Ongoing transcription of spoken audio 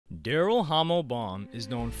Daryl "Hamo" Baum is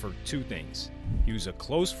known for two things. He was a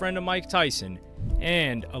close friend of Mike Tyson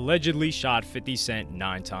and allegedly shot 50 Cent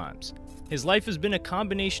 9 times. His life has been a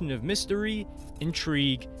combination of mystery,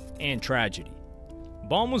 intrigue, and tragedy.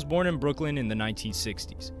 Baum was born in Brooklyn in the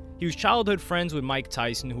 1960s. He was childhood friends with Mike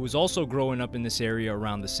Tyson, who was also growing up in this area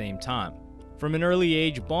around the same time. From an early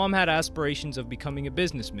age, Baum had aspirations of becoming a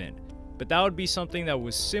businessman, but that would be something that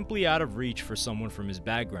was simply out of reach for someone from his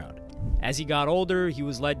background. As he got older, he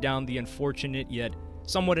was led down the unfortunate yet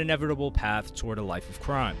somewhat inevitable path toward a life of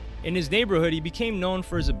crime. In his neighborhood, he became known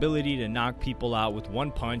for his ability to knock people out with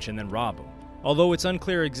one punch and then rob them. Although it's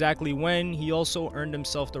unclear exactly when, he also earned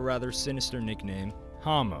himself the rather sinister nickname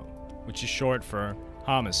Hamo, which is short for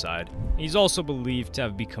homicide. He's also believed to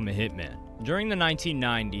have become a hitman. During the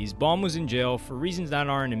 1990s, Baum was in jail for reasons that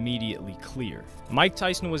aren't immediately clear. Mike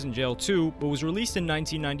Tyson was in jail too, but was released in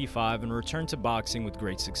 1995 and returned to boxing with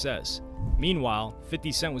great success. Meanwhile,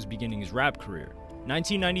 50 Cent was beginning his rap career.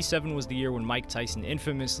 1997 was the year when Mike Tyson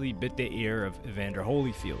infamously bit the ear of Evander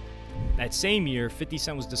Holyfield. That same year, 50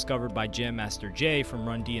 Cent was discovered by Jam Master Jay from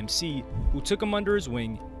Run DMC, who took him under his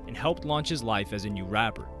wing and helped launch his life as a new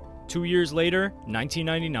rapper. 2 years later,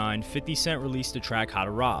 1999, 50 Cent released the track How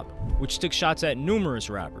to Rob, which took shots at numerous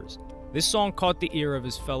rappers. This song caught the ear of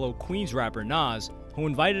his fellow Queens rapper Nas, who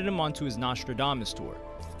invited him onto his Nostradamus tour.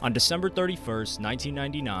 On December 31st,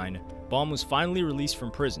 1999, Baum was finally released from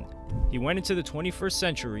prison. He went into the 21st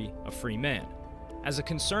century a free man. As a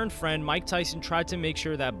concerned friend, Mike Tyson tried to make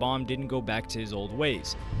sure that Baum didn't go back to his old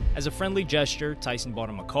ways. As a friendly gesture, Tyson bought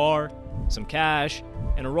him a car, some cash,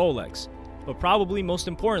 and a Rolex. But probably most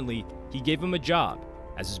importantly, he gave him a job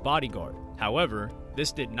as his bodyguard. However,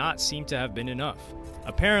 this did not seem to have been enough.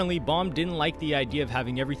 Apparently, Baum didn't like the idea of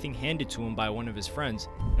having everything handed to him by one of his friends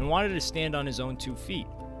and wanted to stand on his own 2 feet.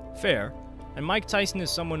 Fair, and Mike Tyson is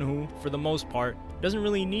someone who, for the most part, doesn't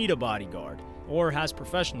really need a bodyguard or has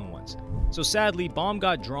professional ones. So sadly, Baum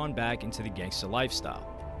got drawn back into the gangster lifestyle.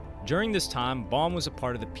 During this time, Baum was a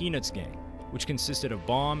part of the Peanuts gang, which consisted of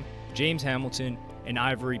Baum, James Hamilton, and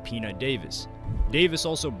Ivory Peanut Davis. Davis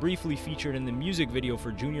also briefly featured in the music video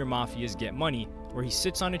for Junior Mafia's Get Money, where he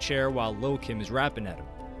sits on a chair while Lil Kim is rapping at him.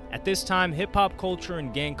 At this time, hip-hop culture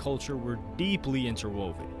and gang culture were deeply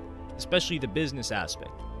interwoven, especially the business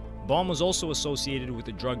aspect. Baum was also associated with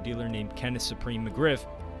a drug dealer named Kenneth Supreme McGriff,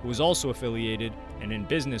 who was also affiliated and in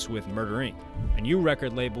business with Murder Inc., a new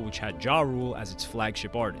record label which had Ja Rule as its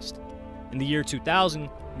flagship artist. In the year 2000,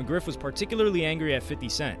 McGriff was particularly angry at 50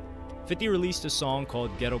 Cent. 50 released a song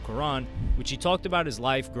called Ghetto Quran, which he talked about his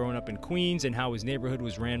life growing up in Queens and how his neighborhood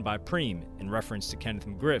was ran by Preem, in reference to Kenneth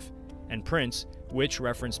McGriff, and Prince, which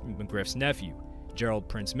referenced McGriff's nephew, Gerald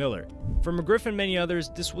Prince Miller. For McGriff and many others,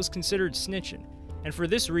 this was considered snitching, and for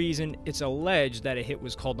this reason, it's alleged that a hit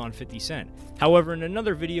was called on 50 Cent. However, in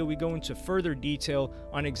another video, we go into further detail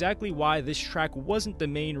on exactly why this track wasn't the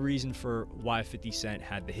main reason for why 50 Cent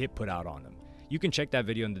had the hit put out on him. You can check that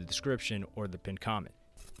video in the description or the pinned comment.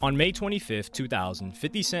 On May 25, 2000,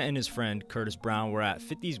 50 Cent and his friend Curtis Brown were at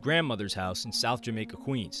 50's grandmother's house in South Jamaica,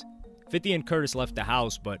 Queens. 50 and Curtis left the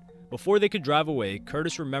house, but before they could drive away,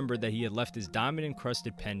 Curtis remembered that he had left his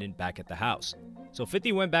diamond-encrusted pendant back at the house. So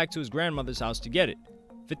 50 went back to his grandmother's house to get it.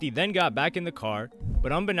 50 then got back in the car,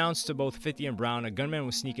 but unbeknownst to both 50 and Brown, a gunman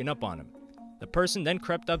was sneaking up on him. The person then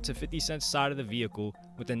crept up to 50 Cent's side of the vehicle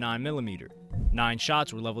with a 9mm. 9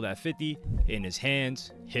 shots were leveled at 50 in his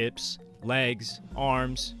hands, hips, legs,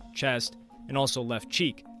 arms, chest, and also left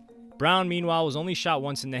cheek. Brown, meanwhile, was only shot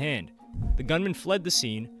once in the hand. The gunman fled the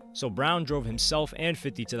scene, so Brown drove himself and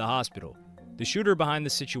 50 to the hospital. The shooter behind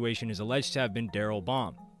the situation is alleged to have been Daryl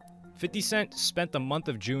Baum. 50 Cent spent the month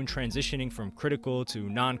of June transitioning from critical to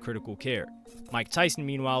non-critical care. Mike Tyson,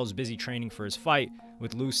 meanwhile, was busy training for his fight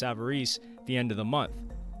with Lou Savarese at the end of the month.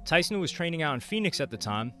 Tyson was training out in Phoenix at the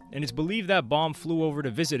time, and it's believed that Baum flew over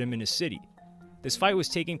to visit him in his city. This fight was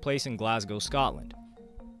taking place in Glasgow, Scotland.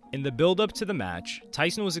 In the build-up to the match,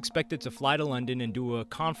 Tyson was expected to fly to London and do a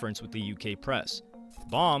conference with the UK press.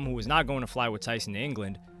 Baum, who was not going to fly with Tyson to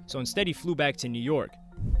England, so instead he flew back to New York.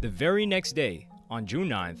 The very next day, on June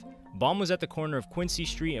 9th, Baum was at the corner of Quincy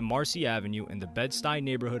Street and Marcy Avenue in the Bed-Stuy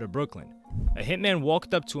neighborhood of Brooklyn. A hitman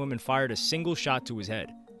walked up to him and fired a single shot to his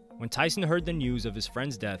head. When Tyson heard the news of his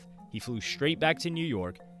friend's death, he flew straight back to New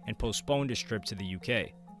York and postponed his trip to the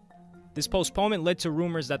UK. This postponement led to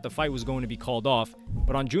rumors that the fight was going to be called off,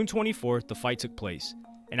 but on June 24th, the fight took place.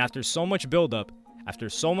 And after so much buildup, after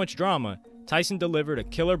so much drama, Tyson delivered a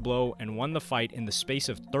killer blow and won the fight in the space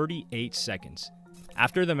of 38 seconds.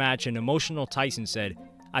 After the match, an emotional Tyson said,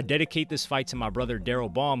 "I dedicate this fight to my brother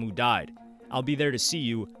Daryl Baum, who died. I'll be there to see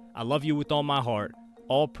you. I love you with all my heart.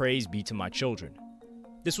 All praise be to my children."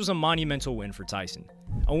 This was a monumental win for Tyson.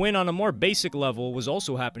 A win on a more basic level was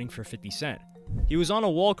also happening for 50 Cent. He was on a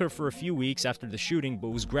walker for a few weeks after the shooting, but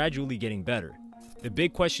was gradually getting better. The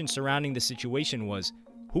big question surrounding the situation was,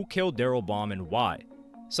 who killed Daryl Baum and why?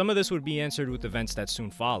 Some of this would be answered with events that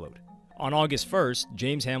soon followed. On August 1st,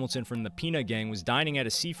 James Hamilton from the Peanut Gang was dining at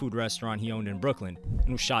a seafood restaurant he owned in Brooklyn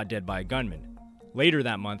and was shot dead by a gunman. Later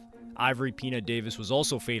that month, Ivory Peanut Davis was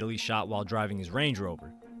also fatally shot while driving his Range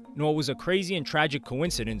Rover. In what was a crazy and tragic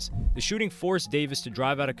coincidence, the shooting forced Davis to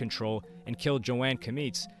drive out of control and killed Joanne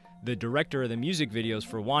Kamitz, the director of the music videos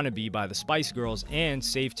for Wannabe by the Spice Girls and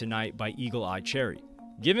Save Tonight by Eagle Eye Cherry.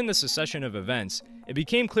 Given the succession of events, it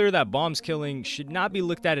became clear that Baum's killing should not be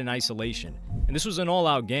looked at in isolation, and this was an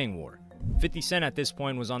all-out gang war. 50 Cent at this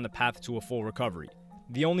point was on the path to a full recovery.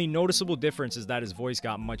 The only noticeable difference is that his voice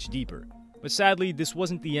got much deeper. But sadly, this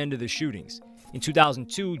wasn't the end of the shootings. In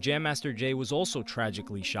 2002, Jam Master Jay was also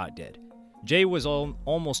tragically shot dead. Jay was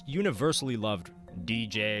almost universally loved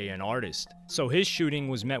DJ and artist, so his shooting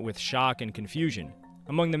was met with shock and confusion.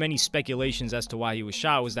 Among the many speculations as to why he was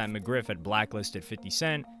shot was that McGriff had blacklisted 50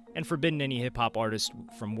 Cent and forbidden any hip-hop artists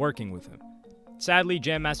from working with him. Sadly,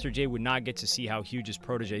 Jam Master Jay would not get to see how huge his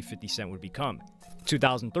protege 50 Cent would become. In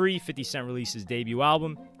 2003, 50 Cent released his debut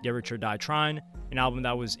album, Get Rich or Die Tryin', an album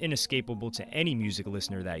that was inescapable to any music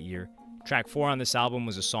listener that year. Track 4 on this album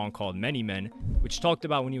was a song called Many Men, which talked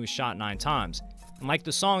about when he was shot 9 times. And like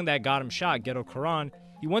the song that got him shot, Ghetto Quran,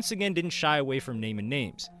 he once again didn't shy away from naming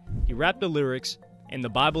names. He rapped the lyrics, "In the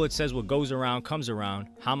Bible it says what goes around comes around.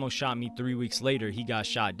 Hamo shot me 3 weeks later, he got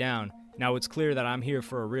shot down. Now it's clear that I'm here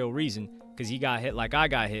for a real reason, cause he got hit like I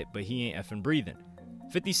got hit, but he ain't effing breathing."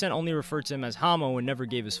 50 Cent only referred to him as Hamo and never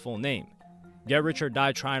gave his full name. Get Rich or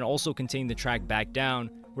Die Tryin' also contained the track Back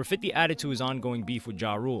Down, where 50 added to his ongoing beef with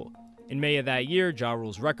Ja Rule. In May of that year, Ja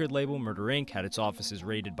Rule's record label, Murder Inc., had its offices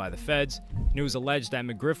raided by the feds, and it was alleged that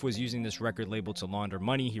McGriff was using this record label to launder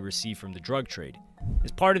money he received from the drug trade.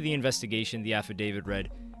 As part of the investigation, the affidavit read,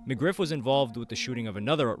 McGriff was involved with the shooting of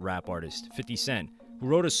another rap artist, 50 Cent, who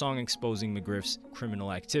wrote a song exposing McGriff's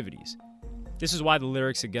criminal activities. This is why the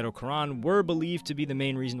lyrics of Ghetto Quran were believed to be the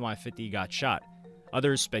main reason why 50 got shot.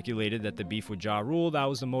 Others speculated that the beef with Ja Rule, that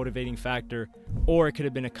was the motivating factor, or it could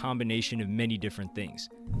have been a combination of many different things.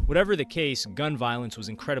 Whatever the case, gun violence was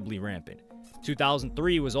incredibly rampant.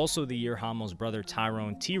 2003 was also the year Hamo's brother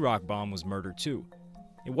Tyrone T-Rock Baum was murdered too.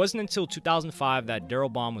 It wasn't until 2005 that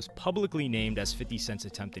Daryl Baum was publicly named as 50 Cent's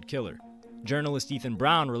attempted killer. Journalist Ethan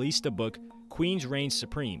Brown released a book, Queens Reigns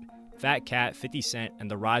Supreme, Fat Cat, 50 Cent, and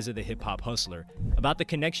the Rise of the Hip-Hop Hustler, about the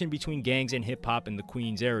connection between gangs and hip-hop in the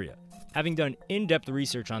Queens area. Having done in-depth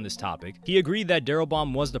research on this topic, he agreed that Daryl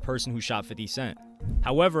Baum was the person who shot 50 Cent.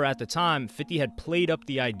 However, at the time, 50 had played up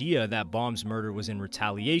the idea that Baum's murder was in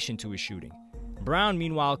retaliation to his shooting. Brown,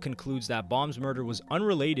 meanwhile, concludes that Baum's murder was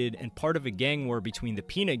unrelated and part of a gang war between the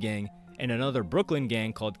Peanut Gang and another Brooklyn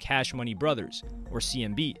gang called Cash Money Brothers, or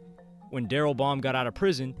CMB. When Daryl Baum got out of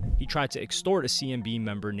prison, he tried to extort a CMB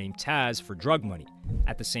member named Taz for drug money.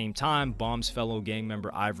 At the same time, Baum's fellow gang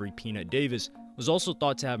member Ivory Peanut Davis was also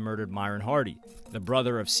thought to have murdered Myron Hardy, the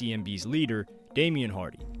brother of CMB's leader, Damian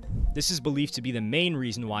Hardy. This is believed to be the main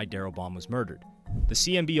reason why Daryl Baum was murdered. The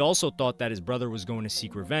CMB also thought that his brother was going to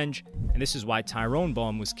seek revenge, and this is why Tyrone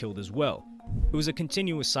Baum was killed as well. It was a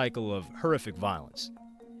continuous cycle of horrific violence.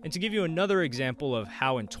 And to give you another example of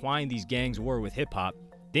how entwined these gangs were with hip-hop,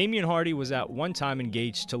 Damian Hardy was at one time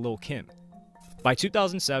engaged to Lil' Kim. By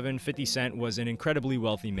 2007, 50 Cent was an incredibly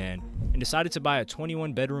wealthy man and decided to buy a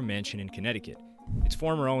 21-bedroom mansion in Connecticut. Its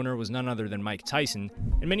former owner was none other than Mike Tyson,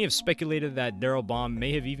 and many have speculated that Daryl Baum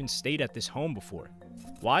may have even stayed at this home before.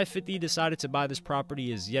 Why 50 decided to buy this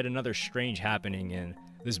property is yet another strange happening in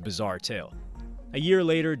this bizarre tale. A year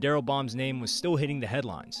later, Daryl Baum's name was still hitting the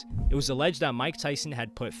headlines. It was alleged that Mike Tyson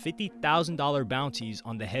had put $50,000 bounties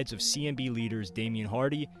on the heads of CMB leaders Damian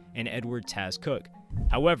Hardy and Edward Taz Cook.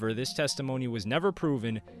 However, this testimony was never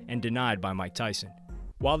proven and denied by Mike Tyson.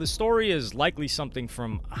 While the story is likely something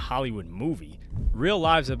from a Hollywood movie, real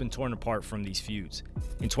lives have been torn apart from these feuds.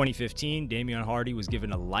 In 2015, Damian Hardy was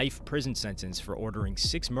given a life prison sentence for ordering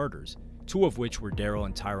 6 murders, 2 of which were Daryl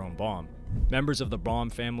and Tyrone Baum. Members of the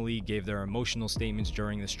Baum family gave their emotional statements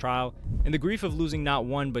during this trial, and the grief of losing not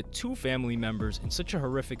 1 but 2 family members in such a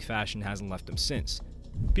horrific fashion hasn't left them since.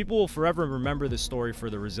 People will forever remember this story for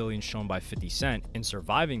the resilience shown by 50 Cent in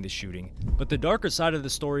surviving the shooting, but the darker side of the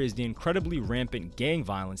story is the incredibly rampant gang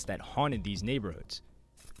violence that haunted these neighborhoods.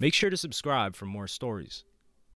 Make sure to subscribe for more stories.